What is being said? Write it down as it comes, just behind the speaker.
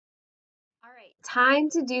Time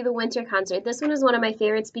to do the winter concert. This one is one of my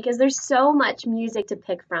favorites because there's so much music to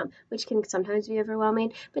pick from, which can sometimes be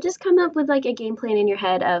overwhelming. But just come up with like a game plan in your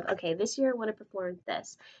head of, okay, this year I want to perform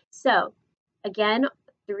this. So, again,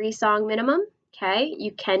 3 song minimum. Okay,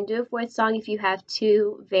 you can do a fourth song if you have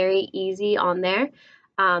two very easy on there.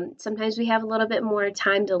 Sometimes we have a little bit more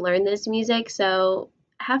time to learn this music, so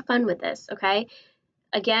have fun with this. Okay,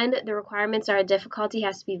 again, the requirements are a difficulty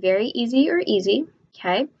has to be very easy or easy.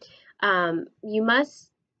 Okay.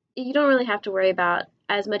 You don't really have to worry about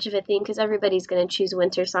as much of a theme because everybody's going to choose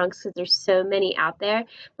winter songs because there's so many out there.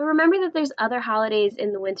 But remember that there's other holidays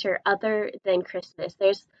in the winter other than Christmas.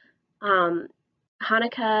 There's um,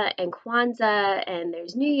 Hanukkah and Kwanzaa, and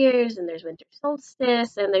there's New Year's, and there's winter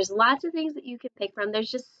solstice, and there's lots of things that you can pick from.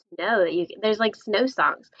 There's just snow that there's like snow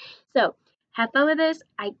songs. So have fun with this.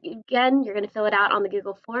 Again, you're going to fill it out on the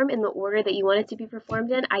Google form in the order that you want it to be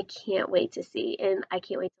performed in. I can't wait to see, and I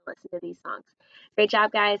can't wait to listen to these songs. Great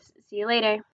job, guys. See you later.